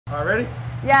All right, ready?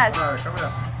 Yes. All right, coming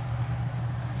up.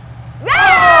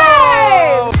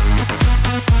 Yay!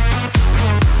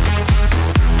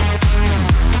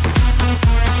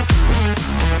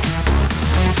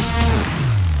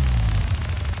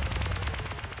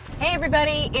 Hey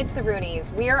everybody, it's the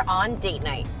Rooneys. We are on date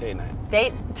night. Date night.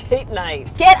 Date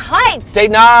night. Get hyped!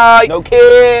 Date night! No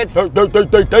kids! Date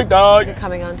night! You're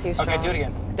coming on too strong. Okay, do it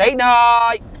again. Date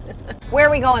night! Where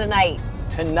are we going tonight?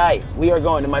 Tonight, we are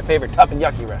going to my favorite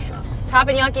Teppanyaki restaurant.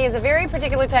 Teppanyaki is a very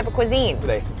particular type of cuisine.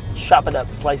 They chop it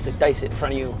up, slice it, dice it in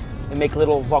front of you, and make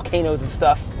little volcanoes and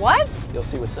stuff. What? You'll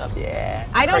see what's up, yeah.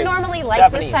 I don't Crazy. normally like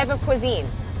Japanese. this type of cuisine,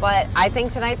 but I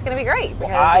think tonight's gonna be great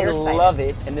because I you're excited. love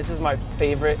it, and this is my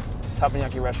favorite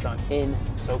Teppanyaki restaurant in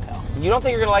SoCal. You don't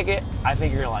think you're gonna like it? I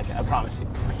think you're gonna like it, I promise you.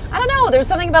 I don't know, there's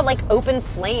something about like open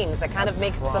flames that kind of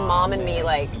makes the mom and me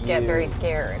like get very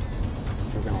scared.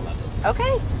 You're gonna love it.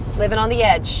 Okay, living on the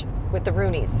edge with the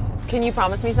Rooneys. Can you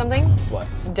promise me something? What?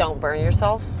 Don't burn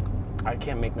yourself. I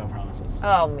can't make no promises.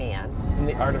 Oh man. In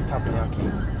the art of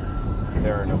Teppanyaki,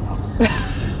 there are no promises. In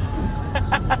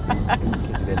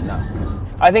case you didn't know.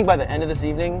 I think by the end of this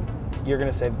evening, you're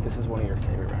gonna say that this is one of your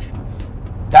favorite restaurants.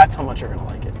 That's how much you're gonna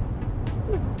like it.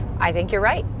 I think you're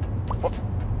right.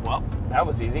 Well, that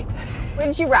was easy.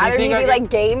 Wouldn't you rather me be like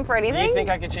game for anything? You think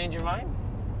I could change your mind?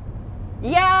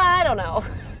 Yeah, I don't know.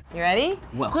 You ready?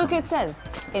 Welcome Look, it says,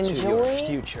 to your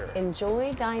future.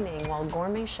 Enjoy dining while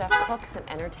gourmet chef cooks and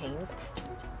entertains.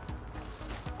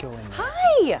 Go in there.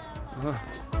 Hi!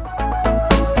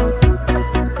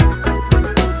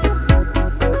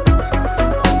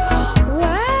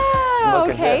 Wow! Look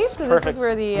at Okay, this. so Perfect. this is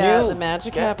where the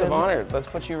magic guest happens. of honor. Let's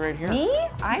put you right here. Me?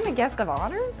 I'm a guest of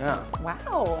honor? Yeah.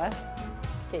 Wow.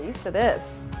 Get used to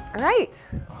this. All right,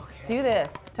 let's do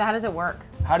this. So how does it work?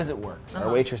 How does it work?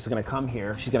 Our waitress is gonna come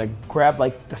here. She's gonna grab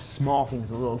like the small things,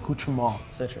 the little accoutrement,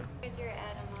 etc. Here's your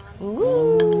edamame.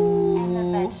 Ooh. And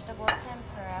the vegetable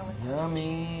tempura with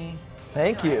Yummy.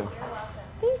 Thank you. You're welcome.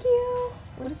 Thank you.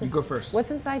 What is this? You go first. What's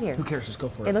inside here? Who cares? Just go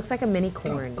for it. It looks like a mini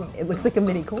corn. It looks like a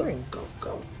mini corn. Go.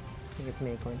 I think it's a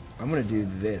mini corn. I'm gonna do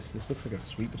this. This looks like a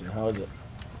sweet potato. How is it?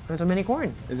 It's a mini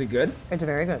corn. Is it good? It's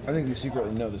very good. I think you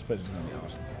secretly know this place is gonna be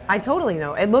awesome. I totally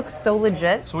know. It looks so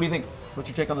legit. So what do you think? What's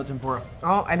your take on the tempura?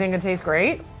 Oh, I think it tastes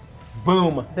great.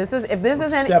 Boom. This is if this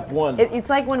is any, Step one. It's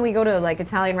like when we go to like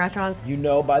Italian restaurants. You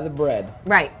know by the bread.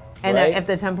 Right. And Right? if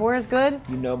the tempura is good,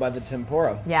 You know by the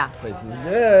tempura. yeah. This place is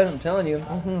good, I'm telling you.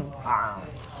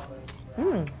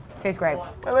 Tastes great.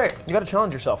 Wait, you gotta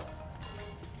challenge yourself.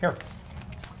 Here,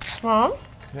 Huh?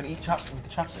 you gotta eat with the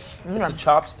chopsticks. Okay. It's a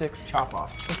chopsticks chop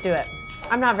off. Let's do it.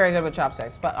 I'm not very good with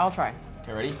chopsticks, but I'll try.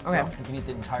 Okay, ready? Okay. No, you can eat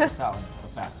the entire salad the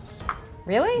fastest.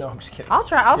 Really? No, I'm just kidding. I'll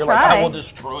try. I'll You're try. Like, I will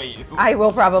destroy you. I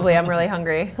will probably. I'm really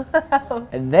hungry.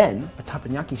 And then a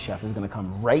teppanyaki chef is gonna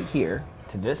come right here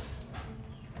to this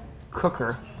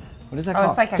cooker. What is that called? Oh,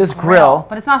 it's like a this grill.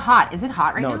 But it's not hot. Is it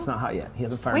hot right now? No, it's not hot yet. He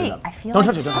hasn't fired Wait, it up. I feel Don't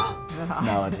like- touch it. Don't touch it.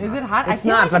 No, it's Is not. it hot? It's I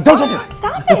feel not. like It's not. it's Don't hot. touch it.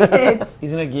 Stop it.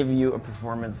 He's gonna give you a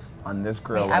performance on this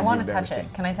grill. Wait, like I want you've to never touch it. seen.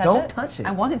 Can I touch it? Don't touch it.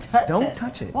 I want to touch it. Don't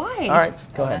touch it. Why? All right,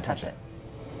 go I'm ahead, gonna touch it.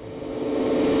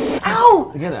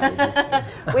 Ow! Get out of here.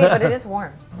 Wait, but it is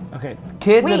warm. Okay,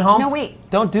 kids Wait, at home. no, wait.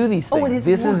 Don't do these things. Oh, it is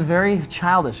This warm. is very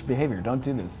childish behavior. Don't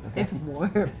do this. Okay? It's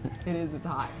warm. It is. It's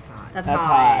hot. It's hot. That's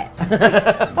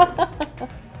hot.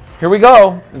 Here we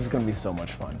go. This is gonna be so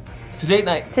much fun. To date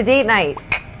night. To date night.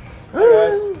 Hi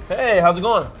guys. Hey, how's it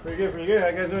going? Pretty good, pretty good. How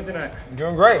you guys doing tonight?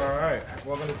 Doing great. All right.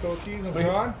 Welcome to Koki. I'm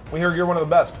John. We hear you're one of the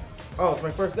best. Oh, it's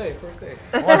my first day. First day.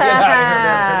 Well, get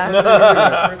out of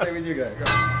here. First day with you guys. Go.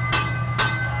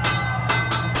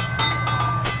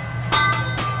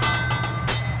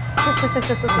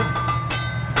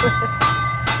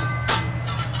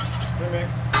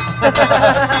 Remix.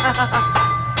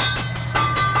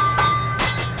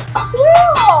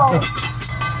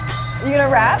 You gonna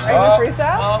rap? Are you gonna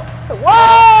freestyle?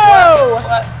 Whoa!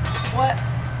 What?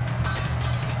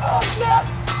 Oh, snap.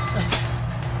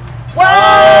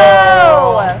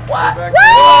 Whoa! What? Back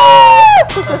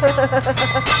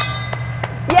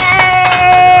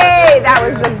Yay! That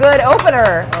was a good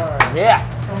opener. Yeah.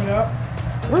 Coming up.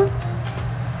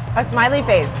 A smiley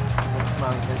face.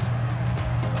 Smiling face.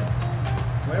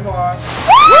 Way more.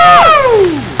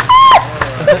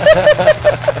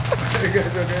 You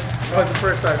guys okay? That was the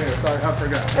first time here. Sorry, I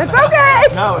forgot. It's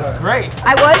okay. No, it's great.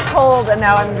 I was cold and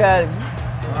now I'm good.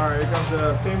 All right, here comes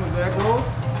the famous egg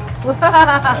rolls.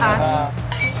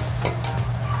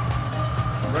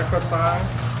 Breakfast time.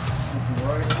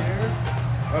 Right here.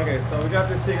 Okay, so we got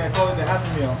this thing. I call it the Happy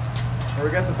Meal. Where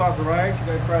we got the toss of rice. You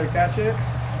guys try to catch it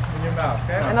in your mouth,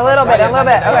 okay? And a little bit,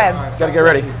 Okay. Gotta get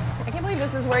ready. I can't believe this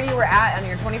this is where you were at on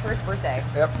your 21st birthday.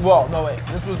 Yep. Well, no wait.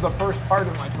 This was the first part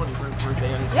of my 21st birthday.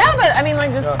 Yeah, but I mean,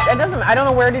 like, just it doesn't. I don't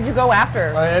know, where did you go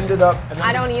after? I ended up.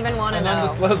 I don't even want to know. An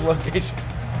undisclosed location.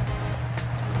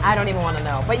 I don't even want to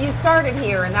know. But you started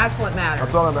here, and that's what matters.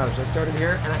 That's all that matters. I started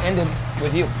here, and I ended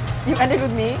with you. You ended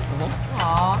with me? Mm-hmm.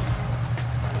 Aw.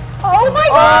 Oh my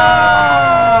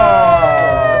God!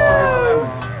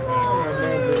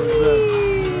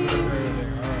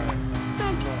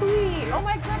 That's sweet. Oh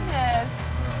my goodness.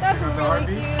 That's really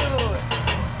cute.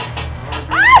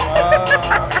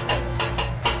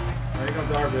 There comes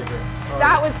the heartbreaker.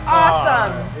 That was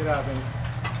awesome. It happens.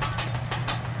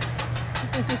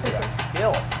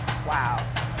 Skill. Wow.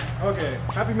 Okay,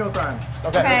 happy meal time.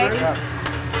 Okay. Yeah.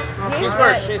 She's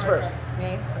First. She's first. Me?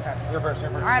 Okay. You're first.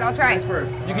 You're first. All right, I'll try. Ladies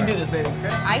first. You can do this, baby. Okay.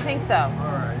 I think so. All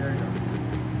right, here you go.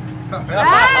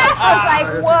 I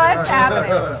was like, what's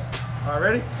happening? All right,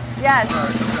 ready? Yes. All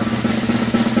right, come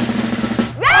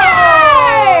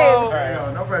Yay! on. There you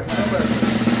go. No pressure. No pressure.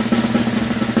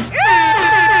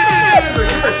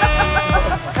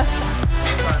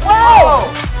 Whoa!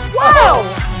 Whoa!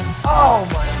 Oh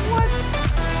my.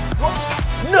 What?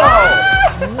 No!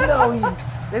 No, you.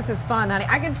 This is fun, honey.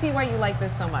 I can see why you like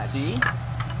this so much. See?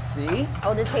 See?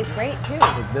 Oh, this tastes great too.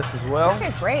 Take this as well. This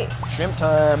tastes great. Shrimp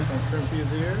time. Some shrimp peas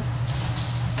here.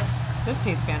 This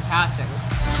tastes fantastic.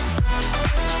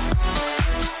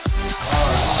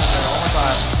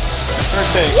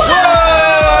 First take. What?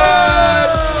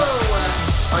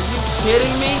 Are you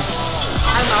kidding me?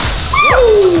 I'm not.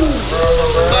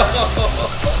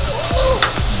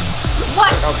 What?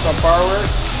 Check out some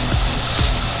fireworks.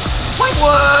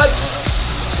 What?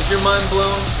 Is your mind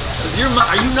blown?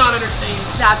 Are you not entertained?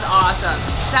 That's awesome.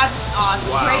 That's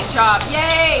awesome. Wow. Great job.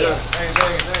 Yay! Thank you.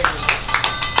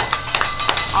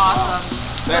 Awesome.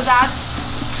 So That's- that's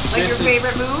like your this is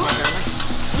favorite move? My family.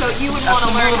 So you would That's want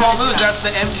the to learn move of how all to do moves. that. That's the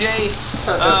MJ,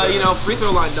 free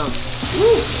throw line dunk.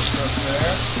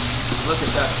 There. Look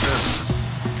at that shrimp.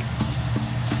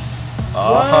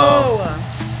 Whoa.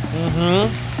 Mm-hmm.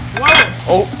 Whoa.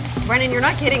 Oh, Brennan, you're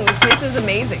not kidding. This place is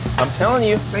amazing. I'm telling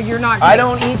you. Like, you're not kidding. I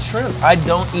don't eat shrimp. I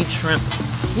don't eat shrimp.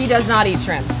 He does not eat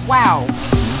shrimp. Wow.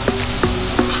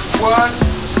 What?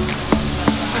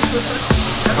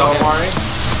 Calamari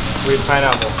with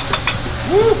pineapple.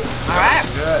 Woo. All right.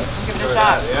 Good. Let's give it a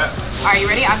shot. Yeah. Are you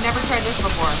ready? I've never tried this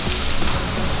before.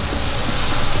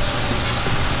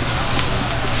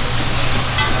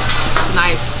 It's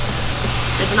nice.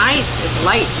 It's nice. It's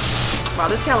light. Wow,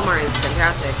 this calamari is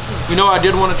fantastic. You know, I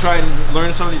did want to try and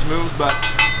learn some of these moves, but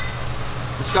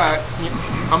this guy,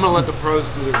 I'm going to let the pros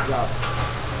do their job.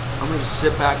 I'm going to just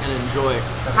sit back and enjoy.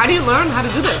 How do you learn how to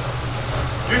do this?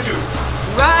 YouTube.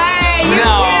 Right, you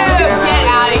No. too. Get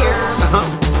out of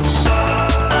here.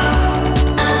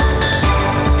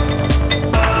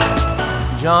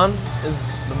 John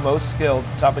is the most skilled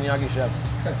teppanyaki chef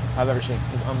I've ever seen.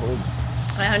 He's unbelievable.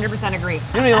 I 100% agree. You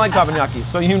don't even like teppanyaki,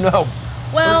 so you know.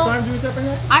 Well, First time doing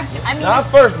teppanyaki? I mean, Not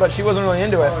first, but she wasn't really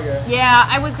into it. Oh, okay. yeah,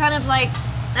 I was kind of like,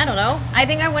 I don't know. I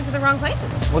think I went to the wrong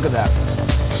places. Look at that.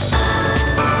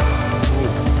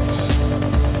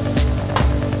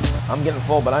 I'm getting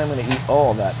full, but I'm going to eat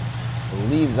all of that.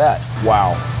 Believe that.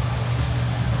 Wow.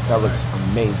 That looks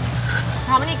amazing.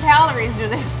 How many calories do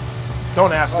they?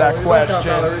 Don't ask that We don't count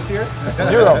question. calories here.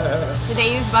 0. Do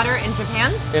they use butter in Japan?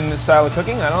 In the style of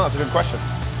cooking? I don't know. That's a good question.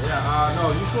 Yeah,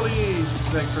 no, usually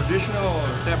like traditional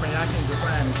teppanyaki in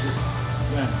Japan is just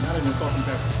bland, not even salt and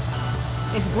pepper.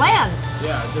 It's bland.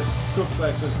 Yeah, just cooked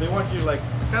like this. They want you like,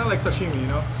 kind of like sashimi, you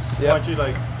know? They Yep. want you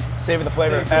like, Savor the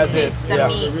flavor Taste as the is. taste, the Yeah.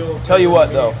 meat. the real Tell you what,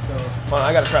 flavor though. of the meat, so. Hold on,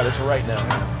 I got to try this right now.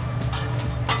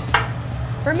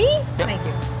 For me? Yep. Thank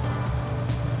you.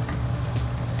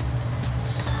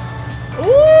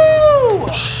 Ooh!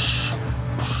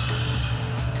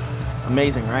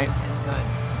 Amazing, right? It's good.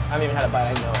 I haven't even had a bite.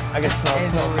 I know it. I can smell it.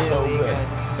 It's Smells so really good.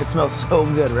 good. It smells so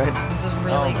good, right? This is Oh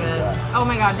really my good. God. Oh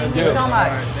my God, thank you Dude. so much.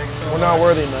 Alright, thanks so We're much. not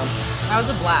worthy, man. That was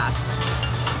a blast.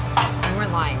 We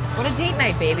weren't lying. What a date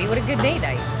night, baby. What a good date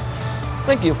night.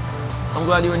 Thank you. I'm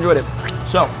glad you enjoyed it.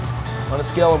 So, on a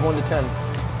scale of 1 to 10,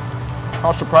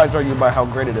 how surprised are you by how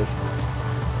great it is?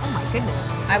 Oh my goodness.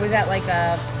 I was at like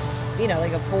a,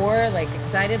 like a 4, like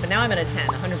excited, but now I'm at a 10,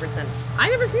 100%. I've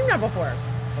never seen that before.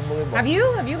 Unbelievable. Have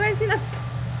you? Have you guys seen that?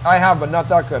 I have, but not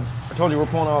that good. I told you we're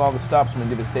pulling out all the stops when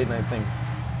we do this date night thing.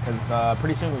 Because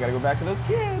pretty soon we got to go back to those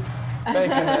kids.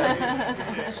 Thank you,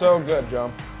 man. So good,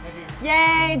 John.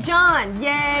 Yay, John!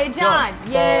 Yay, John!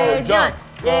 John. Yay, Oh, John!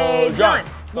 John. Yay, Oh, John!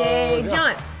 John. Yay, Oh,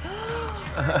 John!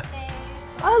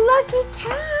 A lucky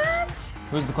cat!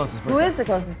 Who's the closest Who birthday? is the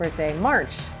closest birthday?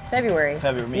 March, February.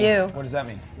 February. Me. You. What does that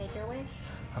mean? Make your wish.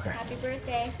 Okay. Happy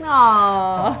birthday.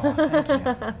 Aww.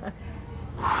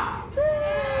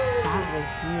 Thank you. That was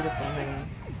beautiful, honey.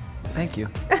 Thank you.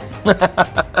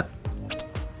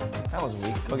 That was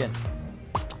weak. Go again.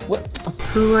 What?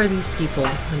 Who are these people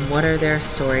and what are their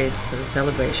stories of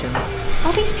celebration?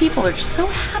 All these people are just so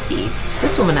happy.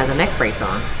 This woman has a neck brace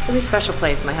on. Really special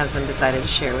place my husband decided to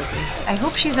share with me. I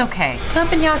hope she's okay.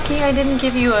 Teppanyaki, I didn't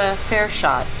give you a fair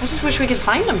shot. I just wish we could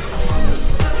find him.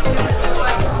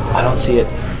 I don't see it.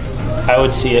 I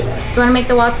would see it. Do you want to make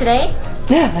the wall today?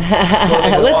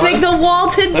 Let's make the wall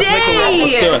today!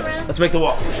 Let's do it. Let's make the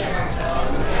wall.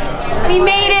 We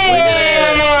made it!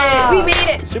 We made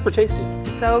it! Super tasty.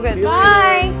 So good.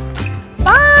 Bye!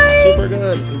 Bye! Super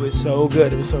good. It was so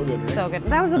good. It was so good, right? So good.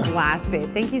 That was a blast, babe.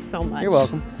 Thank you so much. You're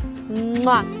welcome.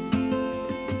 Mwah.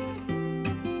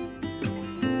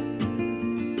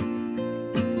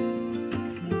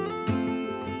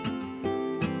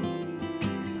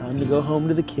 Time to go home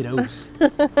to the kiddos.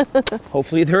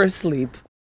 Hopefully they're asleep.